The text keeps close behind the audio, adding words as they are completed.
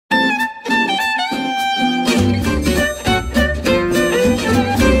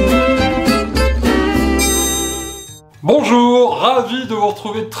Bonjour, ravi de vous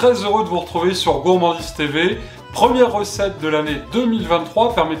retrouver, très heureux de vous retrouver sur Gourmandises TV. Première recette de l'année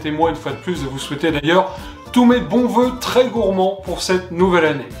 2023, permettez-moi une fois de plus de vous souhaiter d'ailleurs tous mes bons vœux très gourmands pour cette nouvelle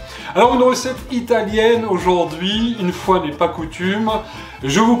année. Alors une recette italienne aujourd'hui, une fois n'est pas coutume,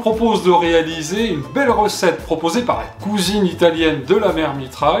 je vous propose de réaliser une belle recette proposée par la cousine italienne de la Mère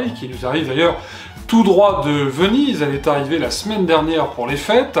Mitraille, qui nous arrive d'ailleurs tout droit de Venise, elle est arrivée la semaine dernière pour les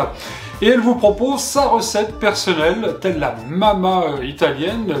fêtes. Et elle vous propose sa recette personnelle, telle la Mamma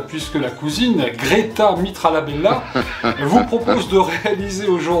italienne, puisque la cousine Greta Mitraille vous propose de réaliser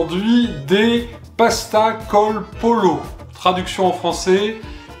aujourd'hui des pasta col pollo. Traduction en français,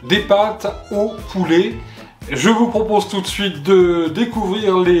 des pâtes au poulet. Je vous propose tout de suite de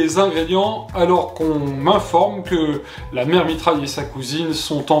découvrir les ingrédients alors qu'on m'informe que la Mère Mitraille et sa cousine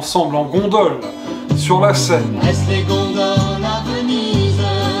sont ensemble en gondole sur la Seine. Reste les gondoles à Venise,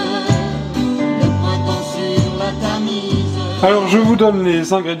 le printemps sur la Tamise. Alors je vous donne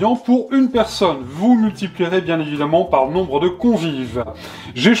les ingrédients pour une personne. Vous multiplierez bien évidemment par le nombre de convives.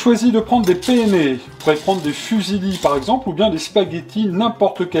 J'ai choisi de prendre des penne. Vous pourrez prendre des fusilli par exemple ou bien des spaghettis,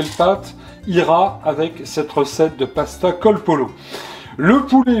 n'importe quelle pâte ira avec cette recette de pasta col pollo. Le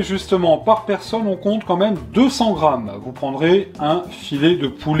poulet, justement, par personne, on compte quand même 200 grammes. Vous prendrez un filet de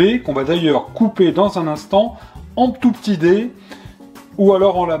poulet qu'on va d'ailleurs couper dans un instant en tout petits dés ou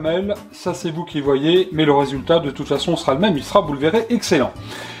alors en lamelles. Ça, c'est vous qui voyez, mais le résultat, de toute façon, sera le même. Il sera, vous le verrez, excellent.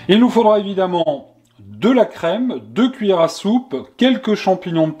 Il nous faudra évidemment de la crème, 2 cuillères à soupe, quelques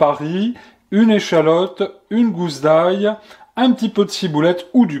champignons de Paris, une échalote, une gousse d'ail, un petit peu de ciboulette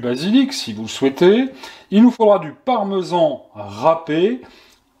ou du basilic si vous le souhaitez. Il nous faudra du parmesan râpé,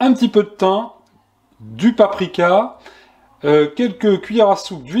 un petit peu de thym, du paprika, quelques cuillères à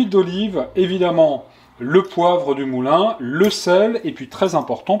soupe d'huile d'olive, évidemment le poivre du moulin, le sel, et puis très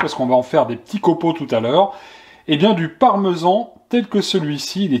important parce qu'on va en faire des petits copeaux tout à l'heure, et bien du parmesan tel que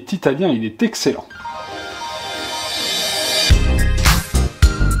celui-ci, il est italien, il est excellent.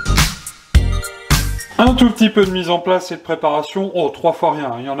 Un tout petit peu de mise en place et de préparation, 3 fois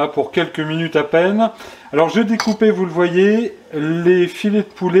rien, il y en a pour quelques minutes à peine. Alors j'ai découpé, vous le voyez, les filets de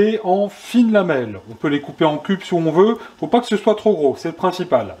poulet en fines lamelles. On peut les couper en cubes si on veut, faut pas que ce soit trop gros, c'est le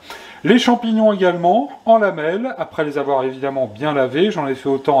principal. Les champignons également, en lamelles, après les avoir évidemment bien lavés, j'en ai fait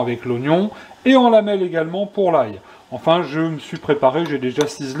autant avec l'oignon, et en lamelles également pour l'ail. Enfin, je me suis préparé, j'ai déjà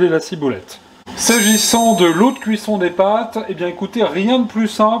ciselé la ciboulette. S'agissant de l'eau de cuisson des pâtes, eh bien écoutez, rien de plus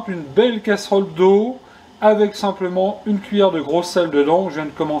simple, une belle casserole d'eau, avec simplement une cuillère de gros sel dedans, je viens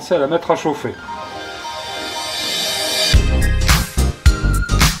de commencer à la mettre à chauffer.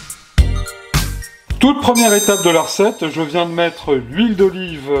 Toute première étape de la recette, je viens de mettre l'huile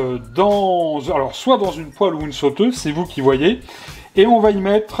d'olive alors soit dans une poêle ou une sauteuse, c'est vous qui voyez, et on va y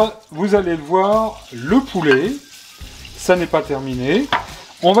mettre, vous allez le voir, le poulet, ça n'est pas terminé.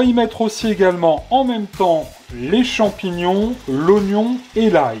 On va y mettre aussi également en même temps les champignons, l'oignon et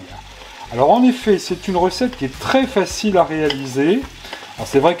l'ail. Alors en effet, c'est une recette qui est très facile à réaliser. Alors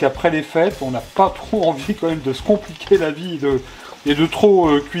c'est vrai qu'après les fêtes, on n'a pas trop envie quand même de se compliquer la vie et de trop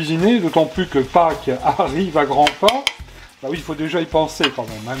cuisiner, d'autant plus que Pâques arrive à grands pas. Bah oui, il faut déjà y penser quand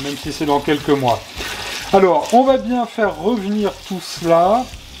même, hein, même si c'est dans quelques mois. Alors, on va bien faire revenir tout cela,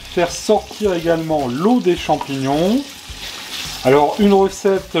 faire sortir également l'eau des champignons. Alors, une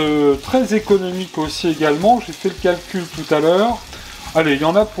recette très économique aussi également, j'ai fait le calcul tout à l'heure. Allez, il y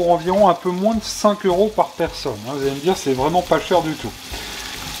en a pour environ un peu moins de 5 € par personne. Hein. Vous allez me dire, c'est vraiment pas cher du tout.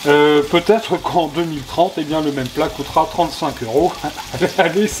 Peut-être qu'en 2030, eh bien, le même plat coûtera 35 €.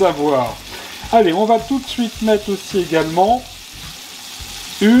 Allez savoir. Allez, on va tout de suite mettre aussi également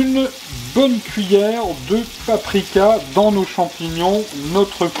une bonne cuillère de paprika dans nos champignons,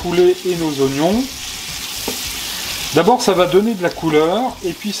 notre poulet et nos oignons. D'abord, ça va donner de la couleur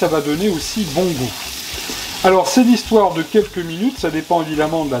et puis ça va donner aussi bon goût. Alors c'est l'histoire de quelques minutes, ça dépend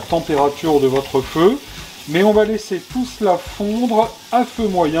évidemment de la température de votre feu, mais on va laisser tout cela fondre à feu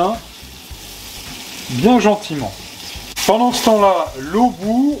moyen, bien gentiment. Pendant ce temps-là, l'eau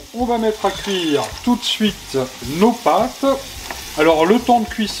bout, on va mettre à cuire tout de suite nos pâtes. Alors le temps de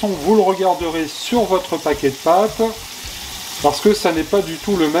cuisson, vous le regarderez sur votre paquet de pâtes, parce que ça n'est pas du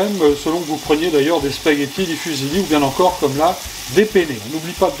tout le même selon que vous preniez d'ailleurs des spaghettis, des fusilli ou bien encore comme là des penne. On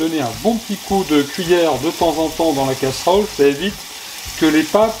n'oublie pas de donner un bon petit coup de cuillère de temps en temps dans la casserole, ça évite que les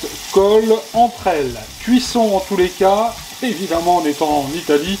pâtes collent entre elles. Cuisson en tous les cas, évidemment en étant en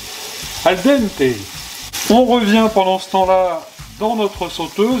Italie, al dente. On revient pendant ce temps-là dans notre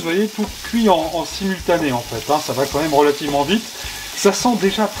sauteuse, vous voyez, tout cuit en simultané en fait, hein, ça va quand même relativement vite. Ça sent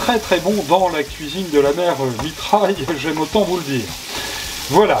déjà très très bon dans la cuisine de la Mère Mitraille, j'aime autant vous le dire.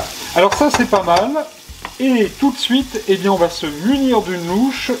 Voilà, alors ça c'est pas mal. Et tout de suite, eh bien, on va se munir d'une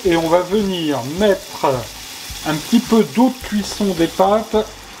louche et on va venir mettre un petit peu d'eau de cuisson des pâtes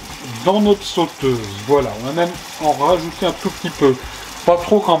dans notre sauteuse. Voilà, on va même en rajouter un tout petit peu. Pas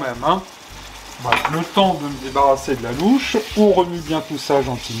trop quand même, hein. Voilà, le temps de me débarrasser de la louche. On remue bien tout ça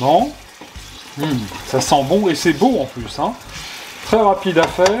gentiment. Ça sent bon et c'est beau en plus, hein. Très rapide à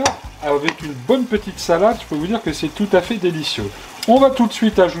faire. Avec une bonne petite salade, je peux vous dire que c'est tout à fait délicieux. On va tout de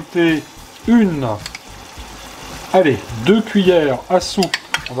suite ajouter allez, 2 cuillères à soupe.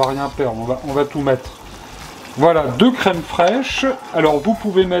 On va rien perdre, on va tout mettre. Voilà, 2 crèmes fraîches. Alors vous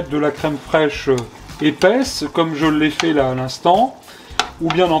pouvez mettre de la crème fraîche épaisse, comme je l'ai fait là à l'instant, ou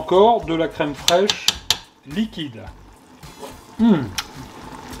bien encore de la crème fraîche liquide.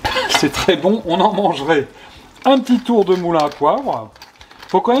 C'est très bon, on en mangerait. Un petit tour de moulin à poivre.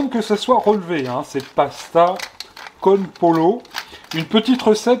 Faut quand même que ça soit relevé, hein. C'est pasta con pollo. Une petite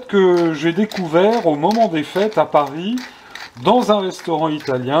recette que j'ai découvert au moment des fêtes à Paris, dans un restaurant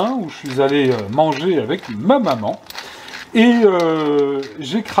italien où je suis allé manger avec ma maman. Et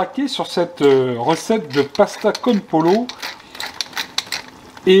j'ai craqué sur cette recette de pasta con pollo.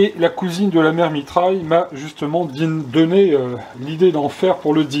 Et la cousine de la mère Mitraille m'a justement donné l'idée d'en faire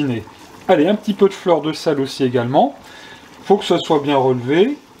pour le dîner. Allez, un petit peu de fleur de sel aussi également. Faut que ce soit bien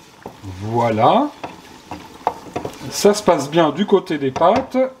relevé. Voilà. Ça se passe bien du côté des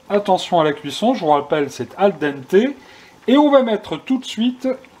pâtes. Attention à la cuisson, je vous rappelle, c'est al dente. Et on va mettre tout de suite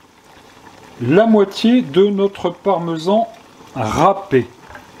la moitié de notre parmesan râpé.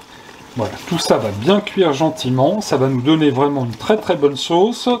 Voilà, tout ça va bien cuire gentiment. Ça va nous donner vraiment une très très bonne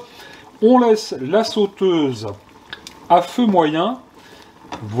sauce. On laisse la sauteuse à feu moyen.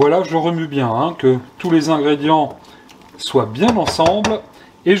 Voilà, je remue bien, hein, que tous les ingrédients soient bien ensemble.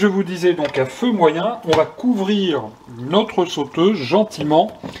 Et je vous disais donc à feu moyen, on va couvrir notre sauteuse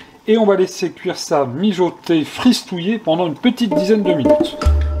gentiment et on va laisser cuire ça, mijoter, fristouiller pendant une petite dizaine de minutes.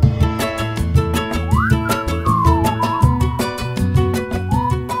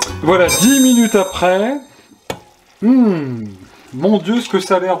 Voilà, 10 minutes après. Mon Dieu, ce que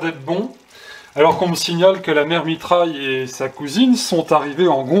ça a l'air d'être bon. Alors qu'on me signale que la mère Mitraille et sa cousine sont arrivées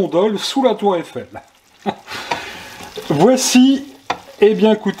en gondole sous la tour Eiffel. Voici, eh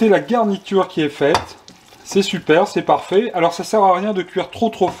bien écoutez, la garniture qui est faite. C'est super, c'est parfait. Alors ça sert à rien de cuire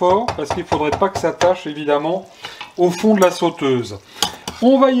trop fort, parce qu'il ne faudrait pas que ça tâche évidemment au fond de la sauteuse.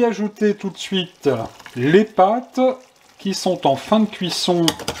 On va y ajouter tout de suite les pâtes qui sont en fin de cuisson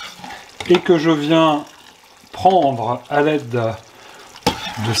et que je viens prendre à l'aide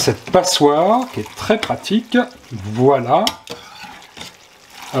de cette passoire qui est très pratique. Voilà.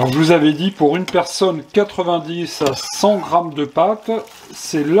 Alors je vous avais dit, pour une personne, 90 à 100 grammes de pâtes,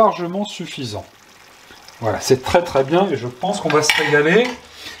 c'est largement suffisant. Voilà, c'est très très bien et je pense qu'on va se régaler.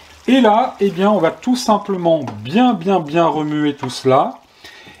 Et là, eh bien, on va tout simplement bien remuer tout cela.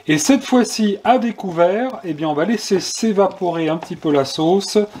 Et cette fois-ci, à découvert, eh bien, on va laisser s'évaporer un petit peu la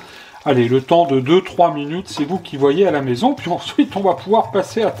sauce. Allez, le temps de 2-3 minutes, c'est vous qui voyez à la maison. Puis ensuite, on va pouvoir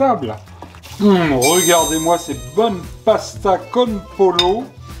passer à table. Regardez-moi ces bonnes pasta con pollo.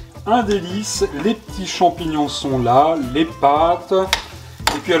 Un délice, les petits champignons sont là, les pâtes,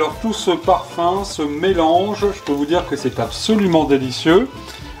 et puis alors tout ce parfum, ce mélange, je peux vous dire que c'est absolument délicieux.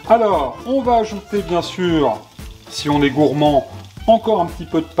 Alors, on va ajouter bien sûr, si on est gourmand, encore un petit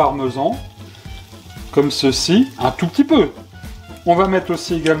peu de parmesan, comme ceci, un tout petit peu. On va mettre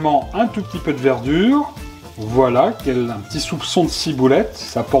aussi également un tout petit peu de verdure, voilà, un petit soupçon de ciboulette,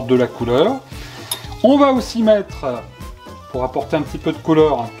 ça apporte de la couleur. On va aussi mettre, pour apporter un petit peu de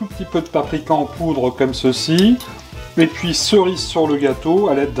couleur, un tout petit peu de paprika en poudre comme ceci. Et puis cerise sur le gâteau,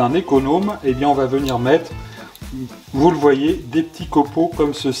 à l'aide d'un économe, eh bien on va venir mettre, vous le voyez, des petits copeaux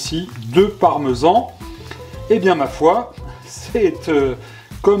comme ceci de parmesan. Eh bien ma foi, c'est,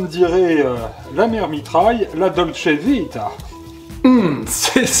 comme dirait la mère Mitraille, la dolce vita.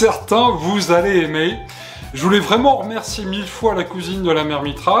 C'est certain, vous allez aimer. Je voulais vraiment remercier 1000 fois la cousine de la mère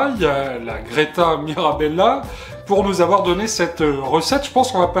Mitraille, la Greta Mirabella, pour nous avoir donné cette recette. Je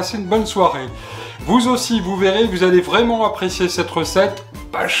pense qu'on va passer une bonne soirée. Vous aussi, vous verrez, vous allez vraiment apprécier cette recette.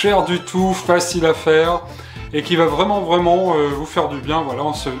 Pas cher du tout, facile à faire, et qui va vraiment vous faire du bien, voilà,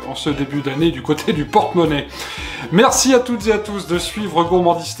 en ce début d'année du côté du porte-monnaie. Merci à toutes et à tous de suivre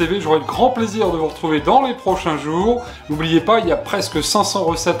Gourmandises TV. J'aurai le grand plaisir de vous retrouver dans les prochains jours. N'oubliez pas, il y a presque 500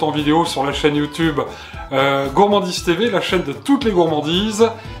 recettes en vidéo sur la chaîne YouTube Gourmandises TV, la chaîne de toutes les gourmandises.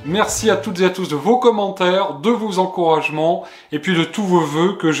 Merci à toutes et à tous de vos commentaires, de vos encouragements, et puis de tous vos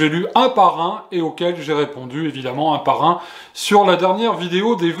vœux que j'ai lus un par un et auxquels j'ai répondu évidemment un par un sur la dernière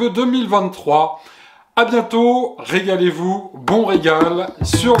vidéo des vœux 2023. A bientôt, régalez-vous, bon régal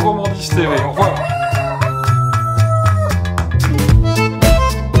sur Gourmandises TV. Au revoir.